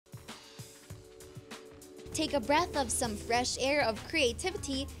Take a breath of some fresh air of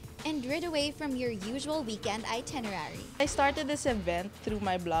creativity and rid away from your usual weekend itinerary. I started this event through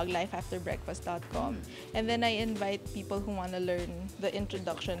my blog, lifeafterbreakfast.com, and then I invite people who want to learn the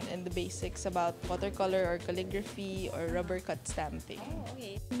introduction and the basics about watercolor or calligraphy or rubber cut stamping.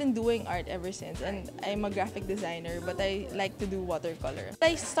 I've been doing art ever since, and I'm a graphic designer, but I like to do watercolor.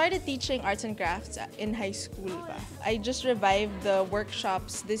 I started teaching arts and crafts in high school. I just revived the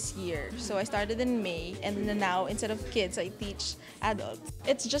workshops this year, so I started in May, and then now instead of kids, I teach adults.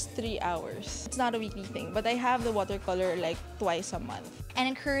 It's just 3 hours. It's not a weekly thing, but I have the watercolor like twice a month. And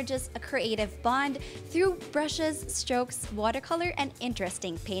encourages a creative bond through brushes, strokes, watercolor, and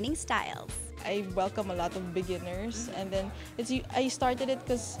interesting painting styles. I welcome a lot of beginners, and then I started it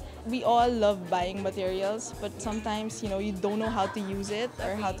because we all love buying materials, but sometimes you don't know how to use it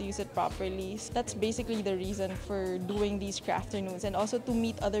or how to use it properly. So that's basically the reason for doing these crafternoons, and also to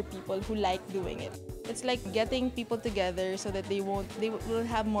meet other people who like doing it. It's like getting people together so that they will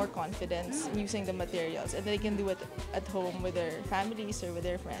have more confidence using the materials, and they can do it at home with their families or with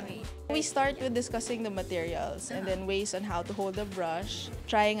their friends. We start with discussing the materials and then ways on how to hold the brush,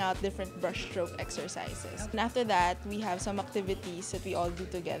 trying out different brush stroke exercises. And after that, we have some activities that we all do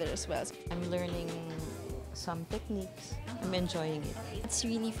together as well. I'm learning some techniques. I'm enjoying it. It's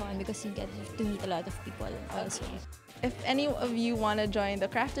really fun because you get to meet a lot of people also. If any of you want to join the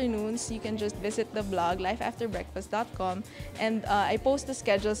Crafternoons, you can just visit the blog lifeafterbreakfast.com, and I post the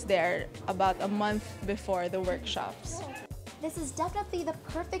schedules there about a month before the workshops. This is definitely the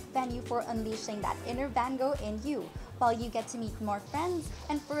perfect venue for unleashing that inner Van Gogh in you, while you get to meet more friends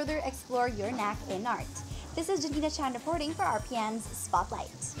and further explore your knack in art. This is Janina Chan reporting for RPN's Spotlight.